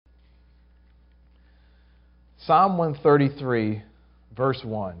Psalm 133, verse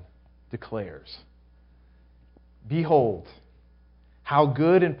 1 declares, "Behold, how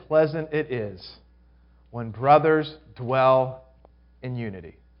good and pleasant it is when brothers dwell in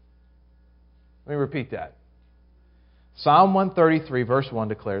unity." Let me repeat that. Psalm 133, verse 1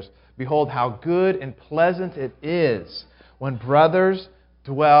 declares, "Behold, how good and pleasant it is when brothers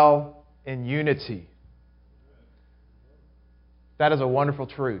dwell in unity." That is a wonderful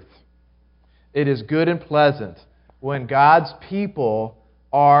truth. It is good and pleasant when God's people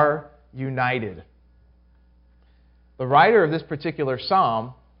are united. The writer of this particular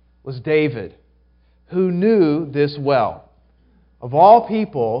psalm was David, who knew this well. Of all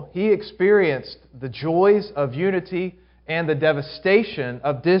people, he experienced the joys of unity and the devastation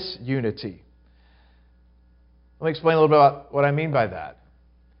of disunity. Let me explain a little bit about what I mean by that.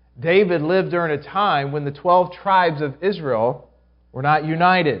 David lived during a time when the 12 tribes of Israel were not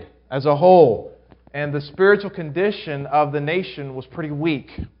united as a whole, and the spiritual condition of the nation was pretty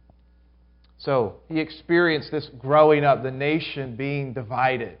weak. So he experienced this growing up, the nation being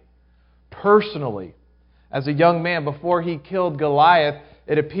divided. Personally, as a young man, before he killed Goliath,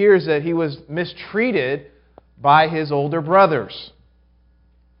 it appears that he was mistreated by his older brothers.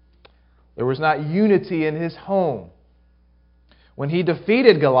 There was not unity in his home. When he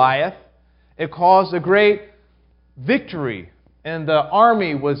defeated Goliath, it caused a great victory, and the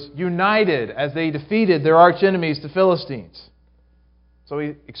army was united as they defeated their archenemies, the Philistines. So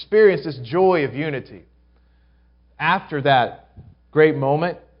he experienced this joy of unity. After that great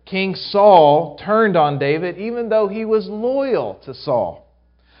moment, King Saul turned on David, even though he was loyal to Saul.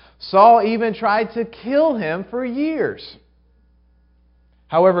 Saul even tried to kill him for years.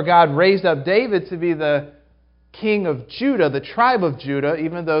 However, God raised up David to be the king of Judah, the tribe of Judah,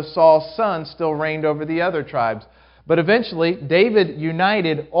 even though Saul's son still reigned over the other tribes. But eventually, David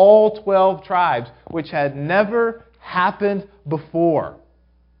united all 12 tribes, which had never happened before.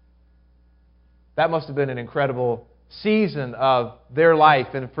 That must have been an incredible season of their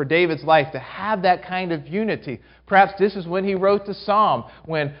life and for David's life to have that kind of unity. Perhaps this is when he wrote the psalm,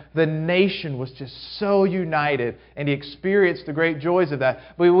 when the nation was just so united and he experienced the great joys of that.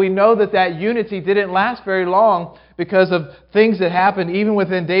 But we know that that unity didn't last very long because of things that happened even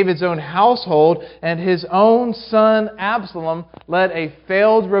within David's own household, and his own son Absalom led a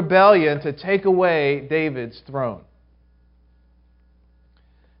failed rebellion to take away David's throne.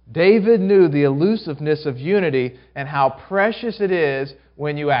 David knew the elusiveness of unity and how precious it is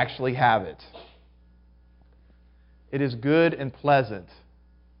when you actually have it. It is good and pleasant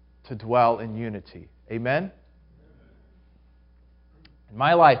to dwell in unity. Amen? In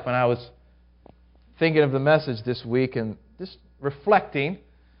my life, when I was thinking of the message this week and just reflecting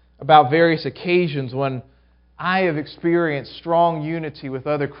about various occasions when I have experienced strong unity with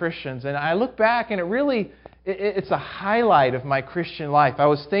other Christians, and I look back and it's a highlight of my Christian life. I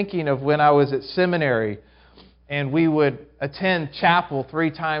was thinking of when I was at seminary and we would attend chapel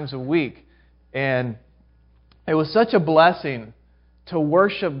 3 times a week. And it was such a blessing to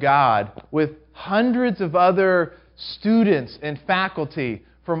worship God with hundreds of other students and faculty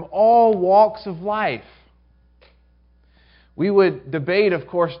from all walks of life. We would debate, of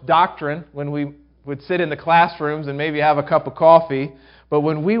course, doctrine when we would sit in the classrooms and maybe have a cup of coffee. But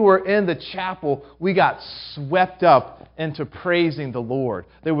when we were in the chapel, we got swept up into praising the Lord.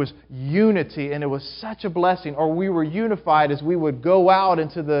 There was unity, and it was such a blessing. Or we were unified as we would go out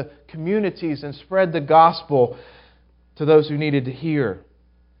into the communities and spread the gospel to those who needed to hear.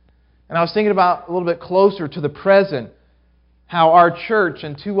 And I was thinking about a little bit closer to the present, how our church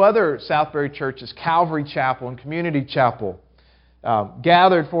and 2 other Southbury churches, Calvary Chapel and Community Chapel,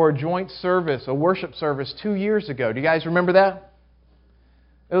 gathered for a joint service, a worship service 2 years ago. Do you guys remember that?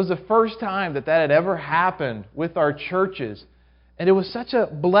 It was the first time that had ever happened with our churches. And it was such a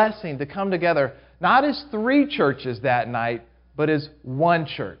blessing to come together, not as 3 churches that night, but as one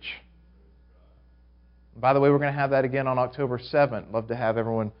church. By the way, we're going to have that again on October 7th. Love to have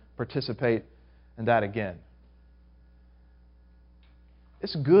everyone participate in that again.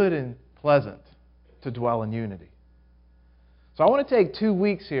 It's good and pleasant to dwell in unity. So I want to take 2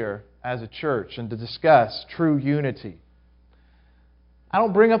 weeks here as a church and to discuss true unity. I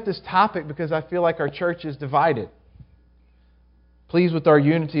don't bring up this topic because I feel like our church is divided. Pleased with our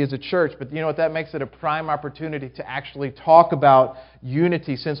unity as a church, but you know what? That makes it a prime opportunity to actually talk about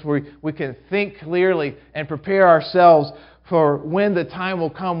unity, since we can think clearly and prepare ourselves for when the time will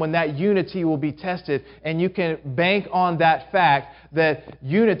come when that unity will be tested, and you can bank on that fact that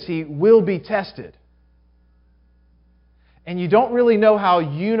unity will be tested. And you don't really know how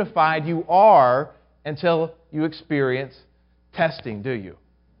unified you are until you experience testing, do you?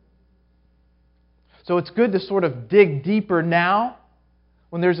 So it's good to sort of dig deeper now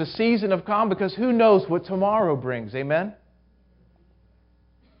when there's a season of calm, because who knows what tomorrow brings. Amen?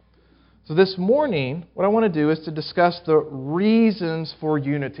 So this morning, what I want to do is to discuss the reasons for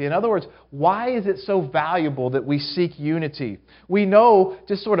unity. In other words, why is it so valuable that we seek unity? We know,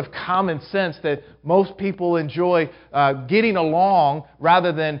 just sort of common sense, that most people enjoy getting along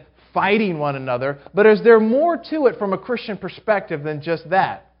rather than fighting one another. But is there more to it from a Christian perspective than just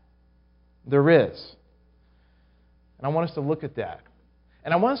that? There is. And I want us to look at that.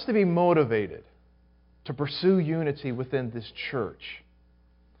 And I want us to be motivated to pursue unity within this church.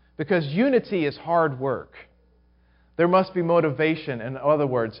 Because unity is hard work. There must be motivation, in other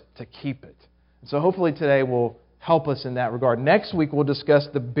words, to keep it. And so hopefully today will help us in that regard. Next week we'll discuss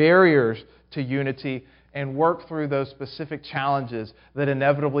the barriers to unity and work through those specific challenges that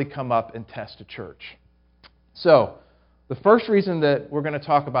inevitably come up and test a church. So, the first reason that we're going to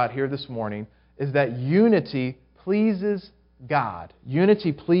talk about here this morning is that unity pleases God.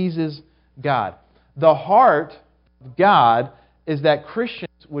 Unity pleases God. The heart of God is that Christians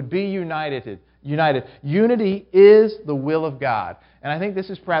would be united. Unity is the will of God. And I think this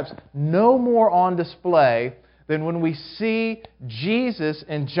is perhaps no more on display than when we see Jesus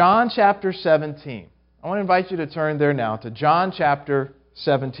in John chapter 17. I want to invite you to turn there now to John chapter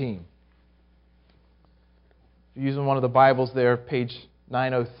 17. If you're using one of the Bibles there, page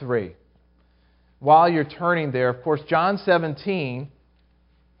 903. While you're turning there, of course, John 17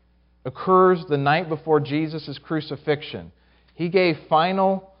 occurs the night before Jesus' crucifixion. He gave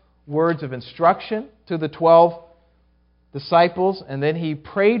final words of instruction to the 12 disciples, and then He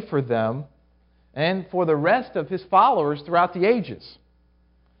prayed for them and for the rest of His followers throughout the ages.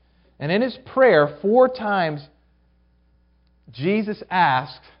 And in His prayer, 4 times, Jesus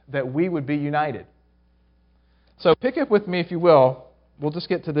asked that we would be united. So pick up with me, if you will. We'll just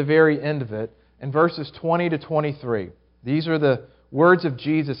get to the very end of it in verses 20 to 23. These are the words of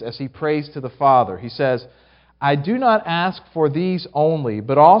Jesus as He prays to the Father. He says, I do not ask for these only,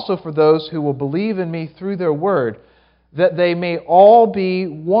 but also for those who will believe in me through their word, that they may all be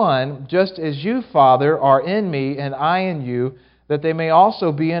one, just as you, Father, are in me and I in you, that they may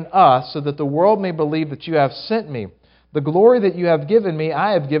also be in us, so that the world may believe that you have sent me. The glory that you have given me,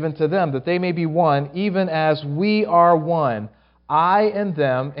 I have given to them, that they may be one, even as we are one, I and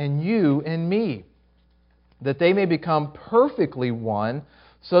them, and you and me, that they may become perfectly one,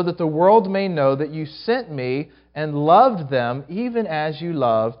 so that the world may know that you sent me and loved them even as you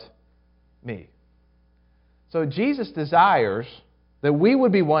loved me. So Jesus desires that we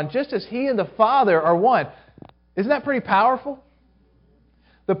would be one just as He and the Father are one. Isn't that pretty powerful?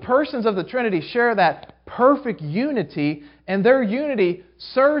 The persons of the Trinity share that perfect unity, and their unity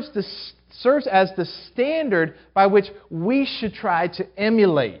serves as the standard by which we should try to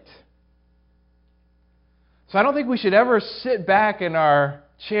emulate. So I don't think we should ever sit back in our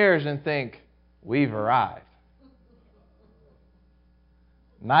chairs and think, we've arrived.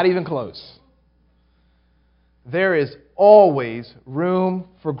 Not even close. There is always room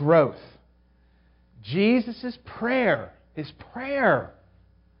for growth. Jesus' prayer, His prayer,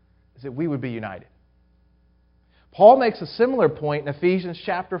 is that we would be united. Paul makes a similar point in Ephesians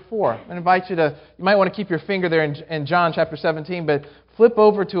chapter 4. I invite you might want to keep your finger there in John chapter 17, but flip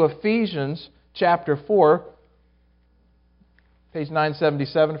over to Ephesians chapter 4, page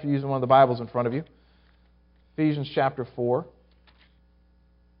 977, if you're using one of the Bibles in front of you. Ephesians chapter 4.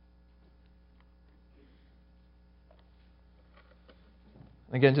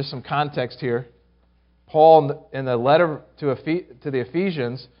 Again, just some context here. Paul, in the letter to the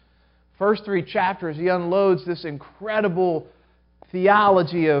Ephesians, first 3 chapters, he unloads this incredible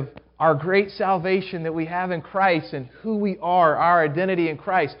theology of our great salvation that we have in Christ and who we are, our identity in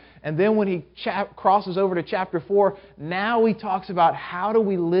Christ. And then when he crosses over to chapter 4, now he talks about how do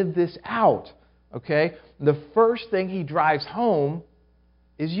we live this out. Okay? The first thing he drives home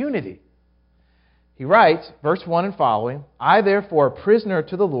is unity. He writes, verse 1 and following, I therefore, a prisoner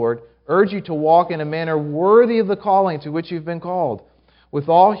to the Lord, urge you to walk in a manner worthy of the calling to which you've been called, with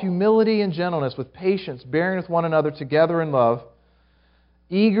all humility and gentleness, with patience, bearing with one another together in love,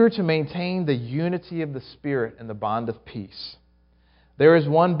 eager to maintain the unity of the Spirit in the bond of peace. There is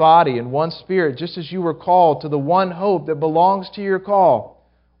one body and one Spirit, just as you were called to the one hope that belongs to your call.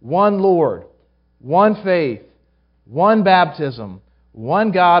 One Lord, one faith, one baptism,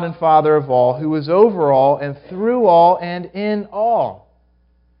 one God and Father of all, who is over all and through all and in all.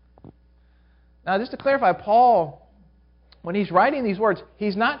 Now, just to clarify, Paul, when he's writing these words,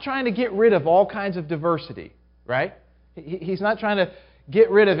 he's not trying to get rid of all kinds of diversity, right? He's not trying to get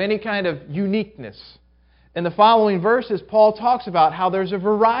rid of any kind of uniqueness. In the following verses, Paul talks about how there's a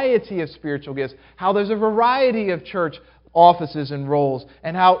variety of spiritual gifts, how there's a variety of church offices and roles,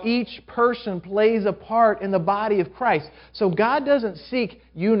 and how each person plays a part in the body of Christ. So God doesn't seek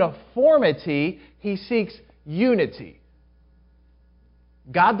uniformity, He seeks unity.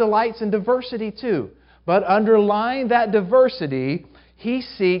 God delights in diversity too, but underlying that diversity, He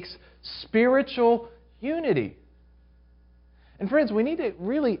seeks spiritual unity. And friends, we need to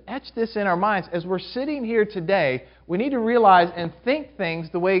really etch this in our minds. As we're sitting here today, we need to realize and think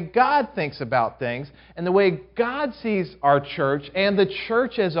things the way God thinks about things, and the way God sees our church and the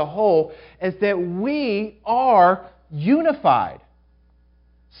church as a whole, is that we are unified.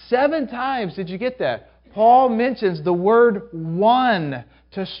 7 times, did you get that? Paul mentions the word one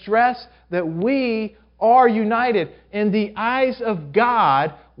to stress that we are united. In the eyes of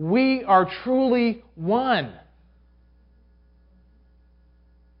God, we are truly one.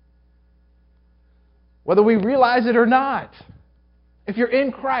 Whether we realize it or not, if you're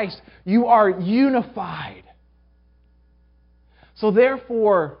in Christ, you are unified. So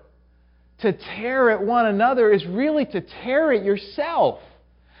therefore, to tear at one another is really to tear at yourself.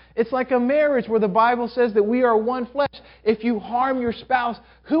 It's like a marriage where the Bible says that we are one flesh. If you harm your spouse,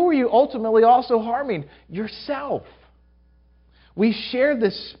 who are you ultimately also harming? Yourself. We share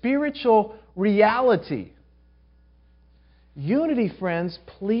this spiritual reality. Unity, friends,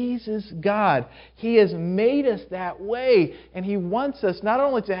 pleases God. He has made us that way, and He wants us not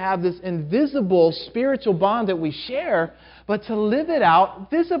only to have this invisible spiritual bond that we share, but to live it out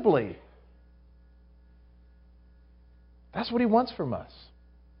visibly. That's what He wants from us.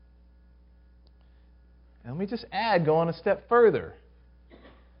 And let me just add, going a step further,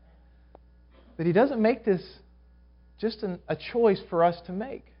 that He doesn't make this just a choice for us to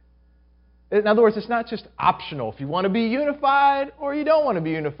make. In other words, it's not just optional if you want to be unified or you don't want to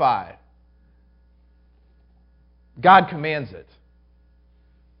be unified. God commands it.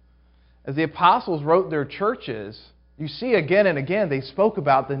 As the apostles wrote their churches, you see again and again they spoke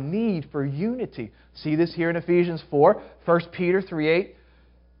about the need for unity. See this here in Ephesians 4, 1 Peter 3:8.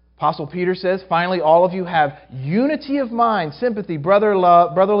 Apostle Peter says, finally, all of you have unity of mind, sympathy,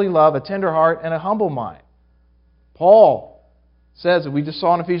 brotherly love, a tender heart, and a humble mind. Paul says, we just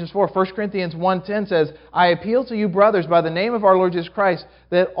saw in Ephesians 4, 1 Corinthians 1:10 says, I appeal to you, brothers, by the name of our Lord Jesus Christ,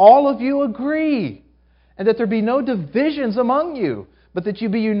 that all of you agree, and that there be no divisions among you, but that you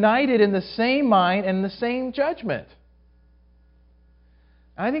be united in the same mind and in the same judgment.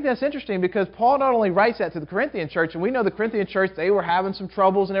 And I think that's interesting because Paul not only writes that to the Corinthian church, and we know the Corinthian church, they were having some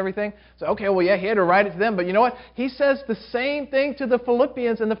troubles and everything. So, okay, well, yeah, he had to write it to them. But you know what? He says the same thing to the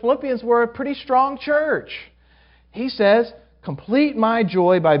Philippians, and the Philippians were a pretty strong church. He says, complete my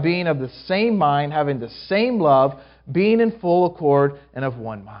joy by being of the same mind, having the same love, being in full accord and of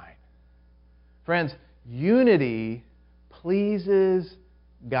one mind. Friends, unity pleases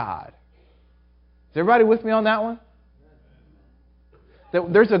God. Is everybody with me on that one?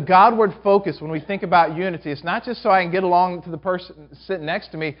 That there's a Godward focus when we think about unity. It's not just so I can get along to the person sitting next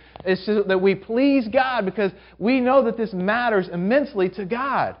to me. It's so that we please God because we know that this matters immensely to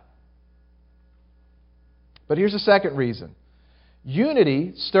God. But here's the second reason.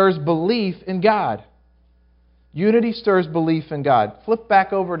 Unity stirs belief in God. Unity stirs belief in God. Flip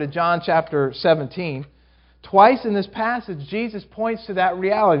back over to John chapter 17. Twice in this passage, Jesus points to that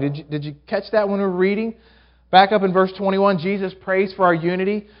reality. Did you catch that when we were reading? Back up in verse 21, Jesus prays for our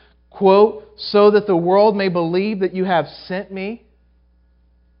unity. Quote, so that the world may believe that you have sent me.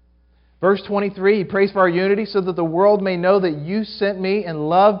 Verse 23, He prays for our unity so that the world may know that you sent me and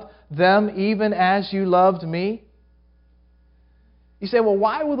loved them even as you loved me. You say, well,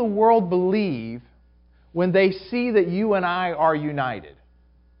 why will the world believe when they see that you and I are united?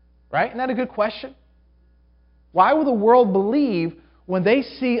 Right? Isn't that a good question? Why will the world believe when they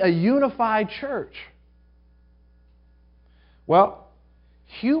see a unified church? Well,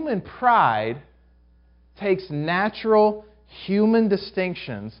 human pride takes natural human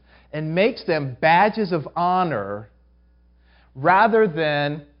distinctions and makes them badges of honor rather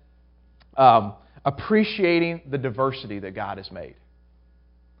than appreciating the diversity that God has made.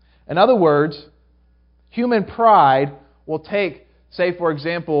 In other words, human pride will take, say, for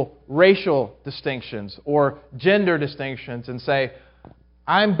example, racial distinctions or gender distinctions and say,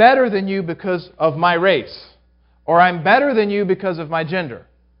 I'm better than you because of my race, or I'm better than you because of my gender.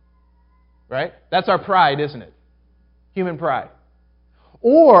 Right? That's our pride, isn't it? Human pride.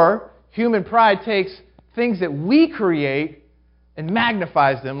 Or human pride takes things that we create and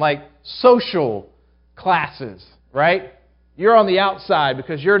magnifies them, like social classes, right? You're on the outside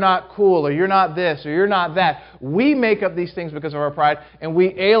because you're not cool, or you're not this, or you're not that. We make up these things because of our pride, and we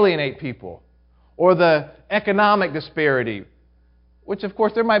alienate people. or the economic disparity, which of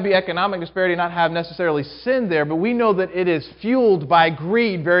course there might be economic disparity, not have necessarily sin there, but we know that it is fueled by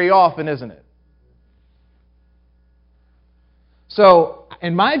greed very often, isn't it? So,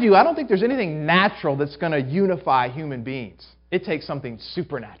 in my view, I don't think there's anything natural that's going to unify human beings. It takes something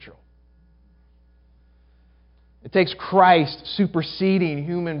supernatural. It takes Christ superseding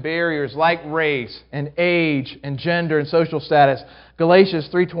human barriers like race and age and gender and social status. Galatians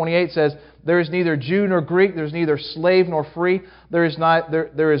 3:28 says, "There is neither Jew nor Greek, there is neither slave nor free, there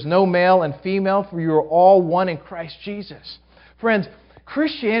is no male and female, for you are all one in Christ Jesus." Friends,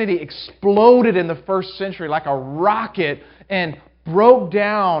 Christianity exploded in the first century like a rocket and broke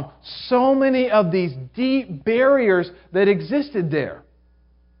down so many of these deep barriers that existed there.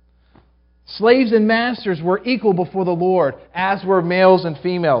 Slaves and masters were equal before the Lord, as were males and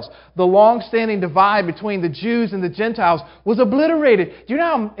females. The long-standing divide between the Jews and the Gentiles was obliterated. Do you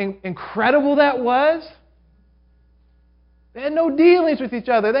know how incredible that was? They had no dealings with each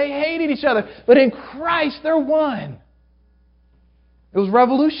other. They hated each other. But in Christ, they're one. It was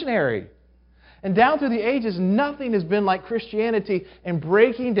revolutionary. And down through the ages, nothing has been like Christianity in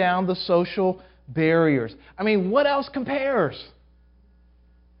breaking down the social barriers. I mean, what else compares?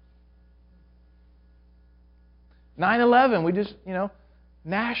 9/11, we just,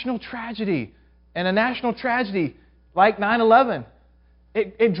 national tragedy. And a national tragedy like 9/11,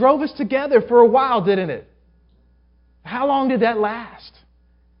 it drove us together for a while, didn't it? How long did that last?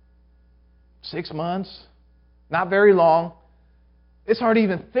 6 months? Not very long. It's hard to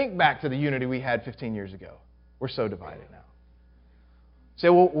even think back to the unity we had 15 years ago. We're so divided now. Say,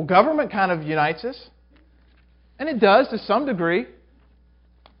 well, government kind of unites us. And it does to some degree.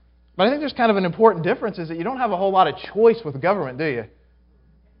 But I think there's kind of an important difference is that you don't have a whole lot of choice with the government, do you?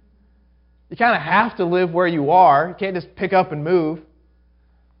 You kind of have to live where you are. You can't just pick up and move.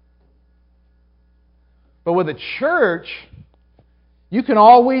 But with a church, you can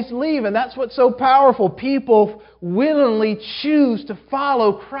always leave, and that's what's so powerful. People willingly choose to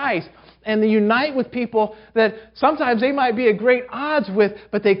follow Christ, and they unite with people that sometimes they might be at great odds with,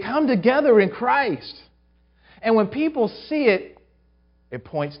 but they come together in Christ. And when people see it, it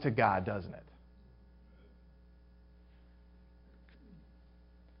points to God, doesn't it?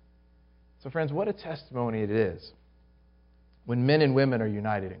 So friends, what a testimony it is when men and women are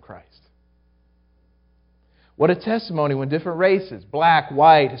united in Christ. What a testimony when different races, black,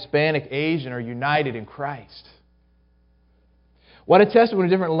 white, Hispanic, Asian, are united in Christ. What a testimony when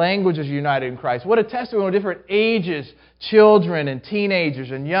different languages are united in Christ. What a testimony when different ages, children and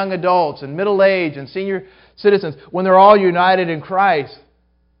teenagers and young adults and middle age and senior citizens, when they're all united in Christ.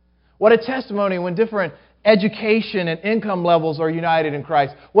 What a testimony when different education and income levels are united in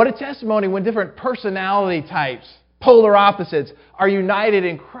Christ. What a testimony when different personality types, polar opposites, are united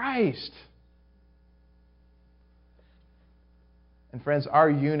in Christ. And friends, our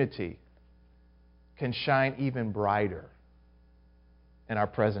unity can shine even brighter in our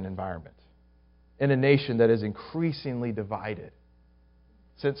present environment, in a nation that is increasingly divided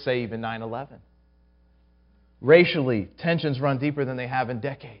since, say, even 9/11. Racially, tensions run deeper than they have in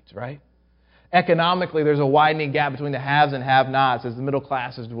decades, right? Economically, there's a widening gap between the haves and have-nots as the middle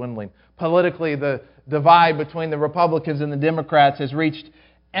class is dwindling. Politically, the divide between the Republicans and the Democrats has reached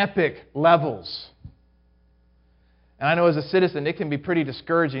epic levels. And I know as a citizen, it can be pretty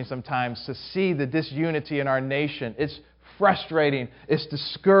discouraging sometimes to see the disunity in our nation. It's frustrating. It's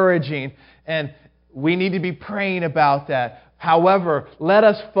discouraging. And we need to be praying about that. However, let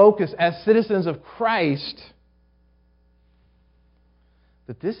us focus as citizens of Christ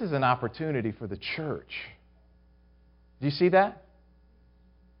that this is an opportunity for the church. Do you see that?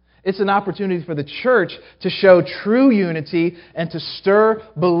 It's an opportunity for the church to show true unity and to stir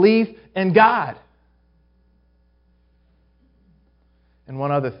belief in God. And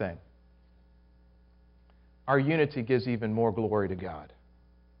one other thing. Our unity gives even more glory to God.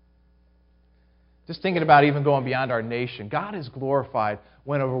 Just thinking about even going beyond our nation, God is glorified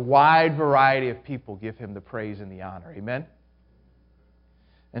when a wide variety of people give Him the praise and the honor. Amen?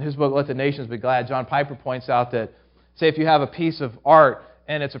 In his book, Let the Nations Be Glad, John Piper points out that, say, if you have a piece of art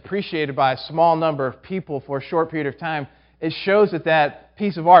and it's appreciated by a small number of people for a short period of time, it shows that that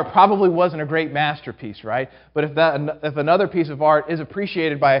piece of art probably wasn't a great masterpiece, right? But if another piece of art is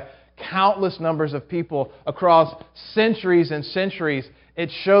appreciated by countless numbers of people across centuries and centuries, it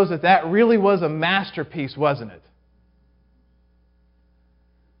shows that that really was a masterpiece, wasn't it?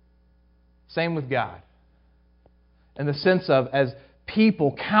 Same with God. In the sense of, as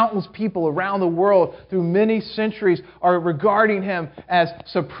people, countless people around the world through many centuries are regarding Him as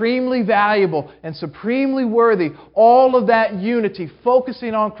supremely valuable and supremely worthy. All of that unity,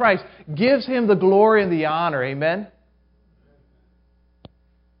 focusing on Christ, gives Him the glory and the honor. Amen?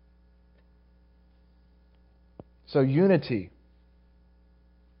 So unity.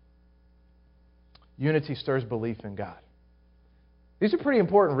 Unity stirs belief in God. These are pretty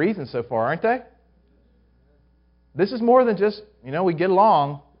important reasons so far, aren't they? This is more than just, we get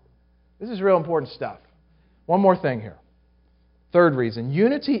along. This is real important stuff. One more thing here. Third reason.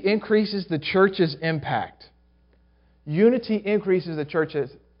 Unity increases the church's impact. Unity increases the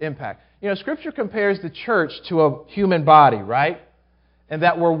church's impact. Scripture compares the church to a human body, right? And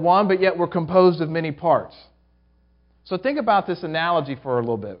that we're one, but yet we're composed of many parts. So think about this analogy for a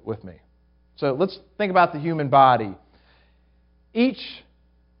little bit with me. So let's think about the human body. Each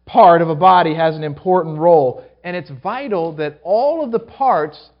part of a body has an important role, and it's vital that all of the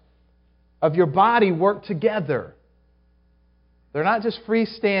parts of your body work together. They're not just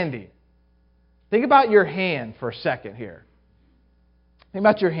freestanding. Think about your hand for a second here. Think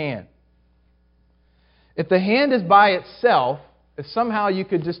about your hand. If the hand is by itself, if somehow you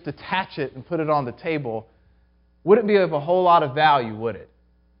could just detach it and put it on the table, wouldn't be of a whole lot of value, would it?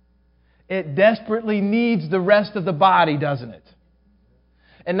 It desperately needs the rest of the body, doesn't it?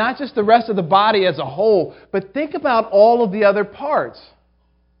 And not just the rest of the body as a whole, but think about all of the other parts.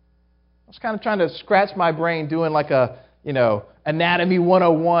 I was kind of trying to scratch my brain doing like a, Anatomy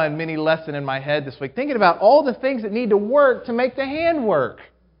 101 mini lesson in my head this week, thinking about all the things that need to work to make the hand work.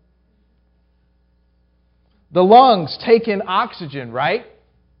 The lungs take in oxygen, right?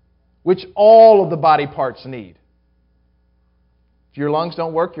 Which all of the body parts need. If your lungs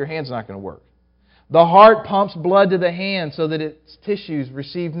don't work, your hand's not going to work. The heart pumps blood to the hand so that its tissues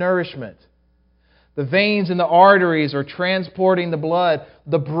receive nourishment. The veins and the arteries are transporting the blood.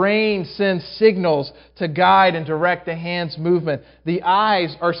 The brain sends signals to guide and direct the hand's movement. The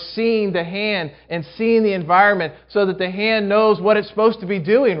eyes are seeing the hand and seeing the environment so that the hand knows what it's supposed to be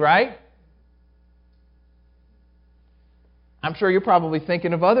doing, right? I'm sure you're probably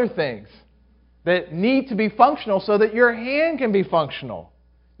thinking of other things that need to be functional so that your hand can be functional.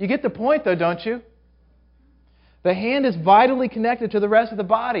 You get the point, though, don't you? The hand is vitally connected to the rest of the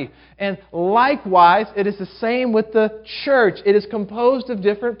body. And likewise, it is the same with the church. It is composed of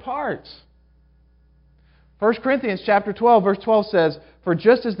different parts. 1 Corinthians chapter 12, verse 12 says, "For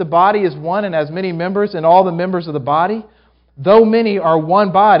just as the body is one and has many members, and all the members of the body, though many are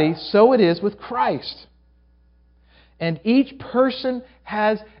one body, so it is with Christ. And each person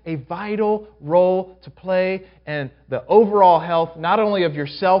has a vital role to play in the overall health, not only of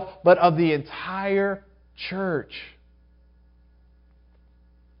yourself, but of the entire church."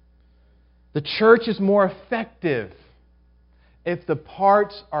 The church is more effective if the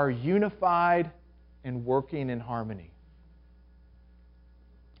parts are unified and working in harmony.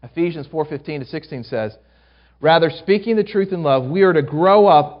 Ephesians 4:15-16 says, "Rather, speaking the truth in love, we are to grow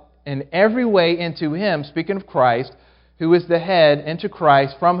up in every way into Him," speaking of Christ, "who is the head, into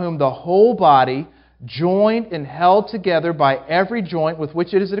Christ, from whom the whole body, joined and held together by every joint with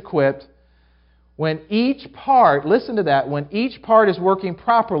which it is equipped, when each part," listen to that, "when each part is working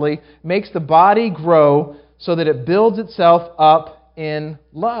properly, makes the body grow so that it builds itself up in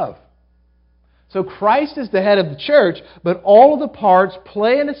love." So Christ is the head of the church, but all of the parts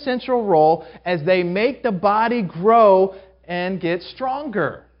play an essential role as they make the body grow and get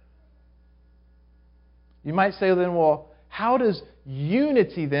stronger. You might say then, well, how does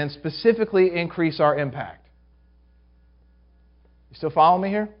unity then specifically increase our impact? You still follow me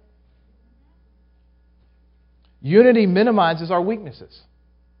here? Unity minimizes our weaknesses.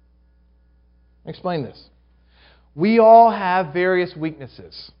 Let me explain this. We all have various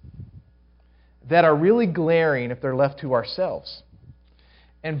weaknesses that are really glaring if they're left to ourselves.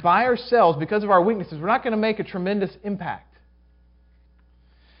 And by ourselves, because of our weaknesses, we're not going to make a tremendous impact.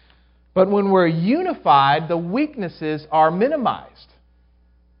 But when we're unified, the weaknesses are minimized.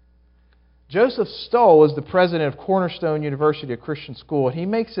 Joseph Stoll was the president of Cornerstone University, a Christian school, and he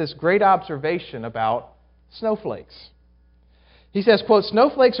makes this great observation about snowflakes. He says, quote,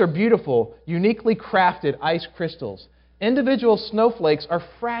 "Snowflakes are beautiful, uniquely crafted ice crystals. Individual snowflakes are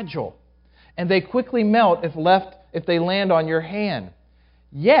fragile, and they quickly melt if they land on your hand.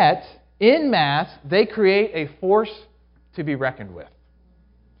 Yet, in mass, they create a force to be reckoned with.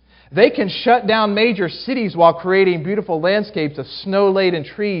 They can shut down major cities while creating beautiful landscapes of snow-laden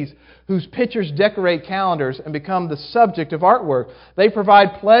trees whose pictures decorate calendars and become the subject of artwork. They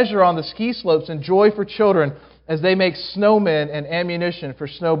provide pleasure on the ski slopes and joy for children as they make snowmen and ammunition for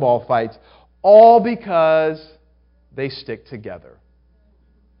snowball fights, all because they stick together."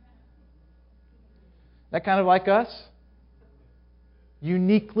 That kind of like us?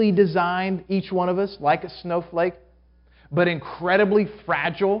 Uniquely designed, each one of us, like a snowflake, but incredibly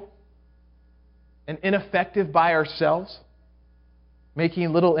fragile and ineffective by ourselves,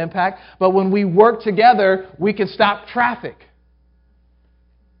 making little impact. But when we work together, we can stop traffic.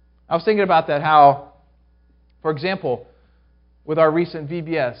 I was thinking about that, how, for example, with our recent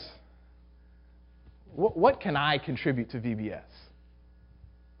VBS, what can I contribute to VBS?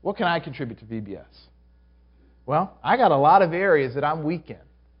 What can I contribute to VBS? Well, I got a lot of areas that I'm weak in.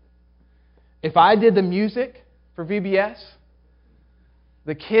 If I did the music for VBS,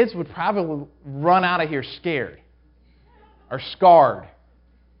 the kids would probably run out of here scared or scarred.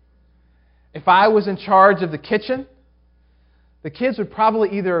 If I was in charge of the kitchen, the kids would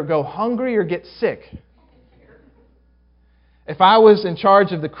probably either go hungry or get sick. If I was in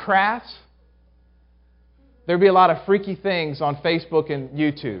charge of the crafts, there'd be a lot of freaky things on Facebook and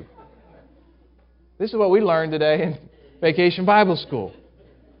YouTube. This is what we learned today in Vacation Bible School.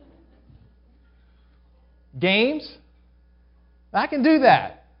 Games, I can do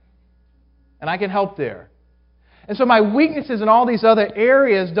that. And I can help there. And so my weaknesses in all these other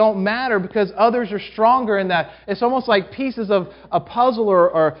areas don't matter because others are stronger in that. It's almost like pieces of a puzzle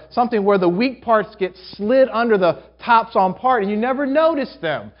or something where the weak parts get slid under the tops on part and you never notice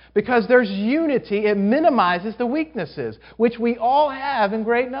them. Because there's unity, it minimizes the weaknesses, which we all have in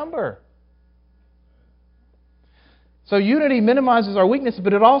great number. So unity minimizes our weaknesses,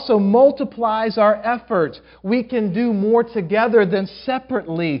 but it also multiplies our efforts. We can do more together than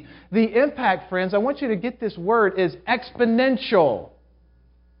separately. The impact, friends, I want you to get this word, is exponential.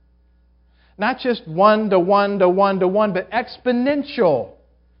 Not just 1 to 1 to 1 to 1, but exponential.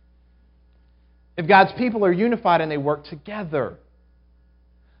 If God's people are unified and they work together.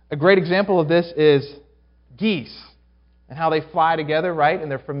 A great example of this is geese and how they fly together, right, in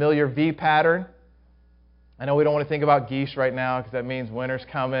their familiar V pattern. I know we don't want to think about geese right now because that means winter's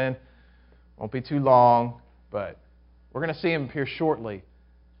coming. Won't be too long, but we're going to see them here shortly.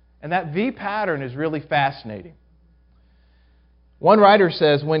 And that V pattern is really fascinating. One writer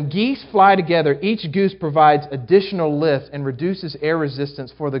says, when geese fly together, each goose provides additional lift and reduces air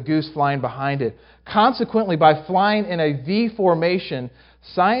resistance for the goose flying behind it. Consequently, by flying in a V formation,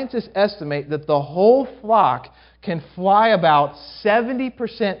 scientists estimate that the whole flock can fly about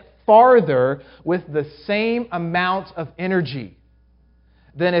 70% farther with the same amount of energy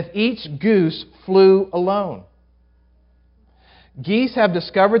than if each goose flew alone. Geese have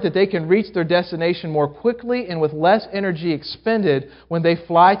discovered that they can reach their destination more quickly and with less energy expended when they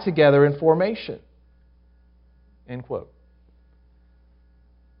fly together in formation. End quote.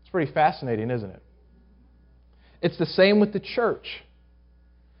 It's pretty fascinating, isn't it? It's the same with the church.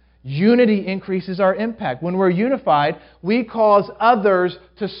 Unity increases our impact. When we're unified, we cause others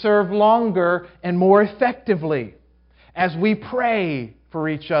to serve longer and more effectively. As we pray for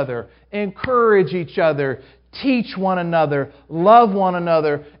each other, encourage each other, teach one another, love one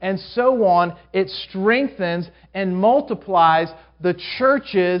another, and so on, it strengthens and multiplies the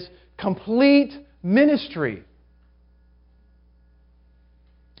church's complete ministry.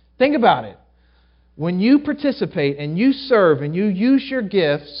 Think about it. When you participate and you serve and you use your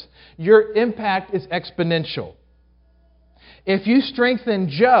gifts, your impact is exponential. If you strengthen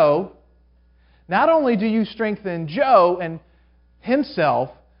Joe, not only do you strengthen Joe and himself,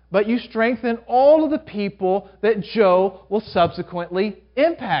 but you strengthen all of the people that Joe will subsequently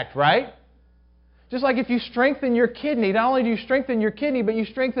impact, right? Just like if you strengthen your kidney, not only do you strengthen your kidney, but you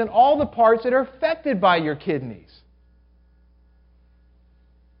strengthen all the parts that are affected by your kidneys.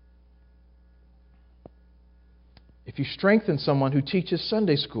 If you strengthen someone who teaches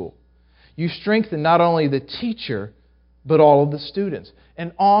Sunday school, you strengthen not only the teacher, but all of the students.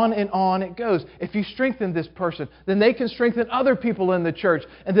 And on it goes. If you strengthen this person, then they can strengthen other people in the church.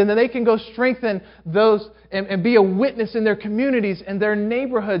 And then they can go strengthen those and be a witness in their communities and their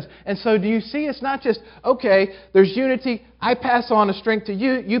neighborhoods. And so do you see, it's not just, okay, there's unity, I pass on a strength to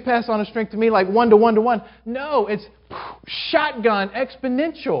you, you pass on a strength to me, like 1 to 1 to 1. No, it's shotgun,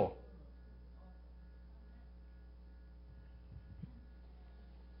 exponential.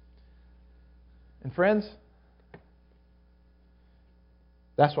 And friends,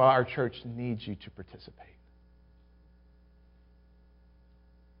 that's why our church needs you to participate.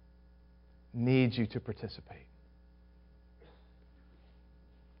 Needs you to participate.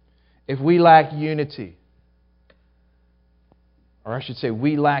 If we lack unity, or I should say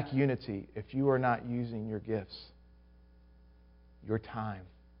we lack unity if you are not using your gifts, your time,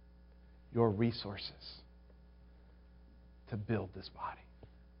 your resources to build this body.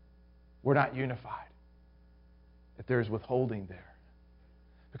 We're not unified if there's withholding there.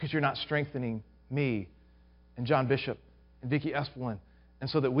 Because you're not strengthening me and John Bishop and Vicki Espelin, and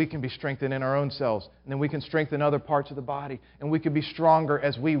so that we can be strengthened in our own selves, and then we can strengthen other parts of the body, and we can be stronger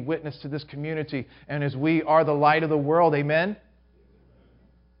as we witness to this community and as we are the light of the world. Amen?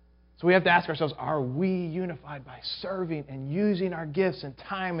 So we have to ask ourselves, are we unified by serving and using our gifts and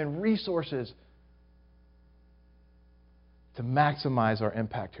time and resources to maximize our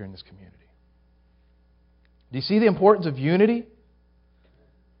impact here in this community? Do you see the importance of unity?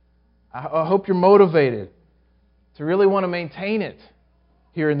 I hope you're motivated to really want to maintain it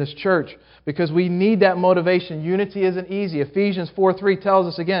here in this church, because we need that motivation. Unity isn't easy. Ephesians 4:3 tells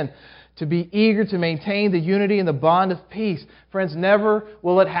us again to be eager to maintain the unity and the bond of peace. Friends, never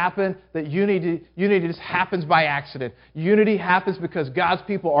will it happen that unity just happens by accident. Unity happens because God's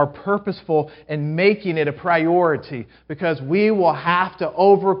people are purposeful in making it a priority, because we will have to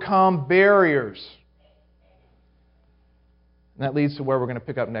overcome barriers. And that leads to where we're going to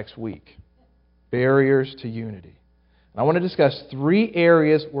pick up next week. Barriers to unity. I want to discuss 3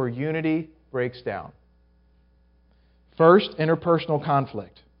 areas where unity breaks down. First, interpersonal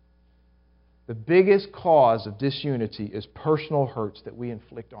conflict. The biggest cause of disunity is personal hurts that we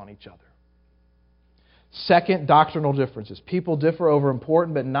inflict on each other. Second, doctrinal differences. People differ over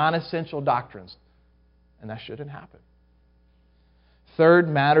important but non-essential doctrines, and that shouldn't happen. Third,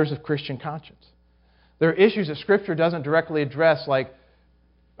 matters of Christian conscience. There are issues that Scripture doesn't directly address, like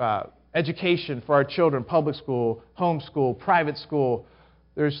education for our children, public school, homeschool, private school.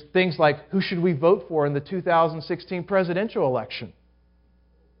 There's things like, who should we vote for in the 2016 presidential election?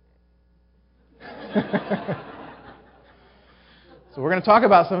 So we're going to talk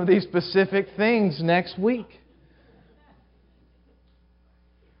about some of these specific things next week.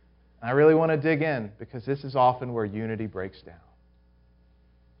 I really want to dig in, because this is often where unity breaks down.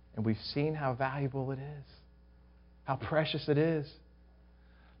 And we've seen how valuable it is, how precious it is.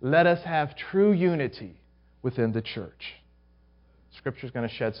 Let us have true unity within the church. Scripture is going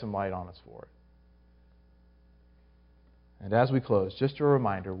to shed some light on us for it. And as we close, just a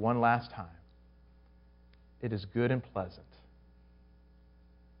reminder, one last time. It is good and pleasant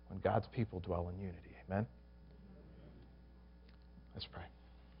when God's people dwell in unity. Amen? Let's pray.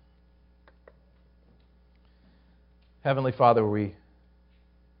 Heavenly Father, we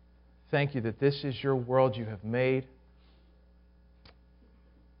thank you that this is your world you have made.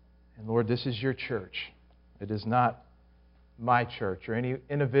 And Lord, this is your church. It is not my church or any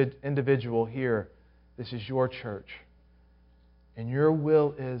individual here. This is your church. And your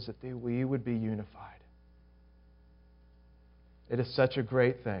will is that we would be unified. It is such a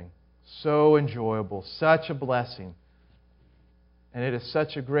great thing, so enjoyable, such a blessing. And it is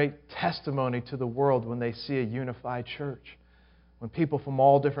such a great testimony to the world when they see a unified church. When people from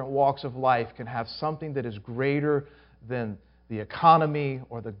all different walks of life can have something that is greater than the economy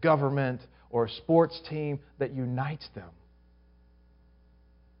or the government or a sports team that unites them.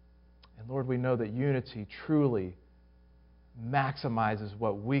 And Lord, we know that unity truly maximizes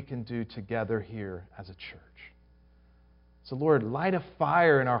what we can do together here as a church. So Lord, light a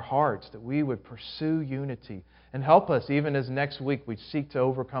fire in our hearts that we would pursue unity, and help us even as next week we seek to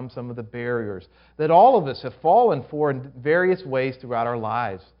overcome some of the barriers that all of us have fallen for in various ways throughout our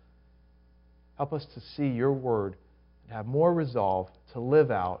lives. Help us to see your word and have more resolve to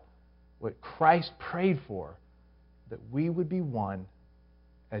live out what Christ prayed for, that we would be one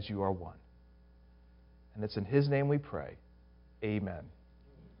as you are one. And it's in his name we pray. Amen.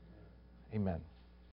 Amen.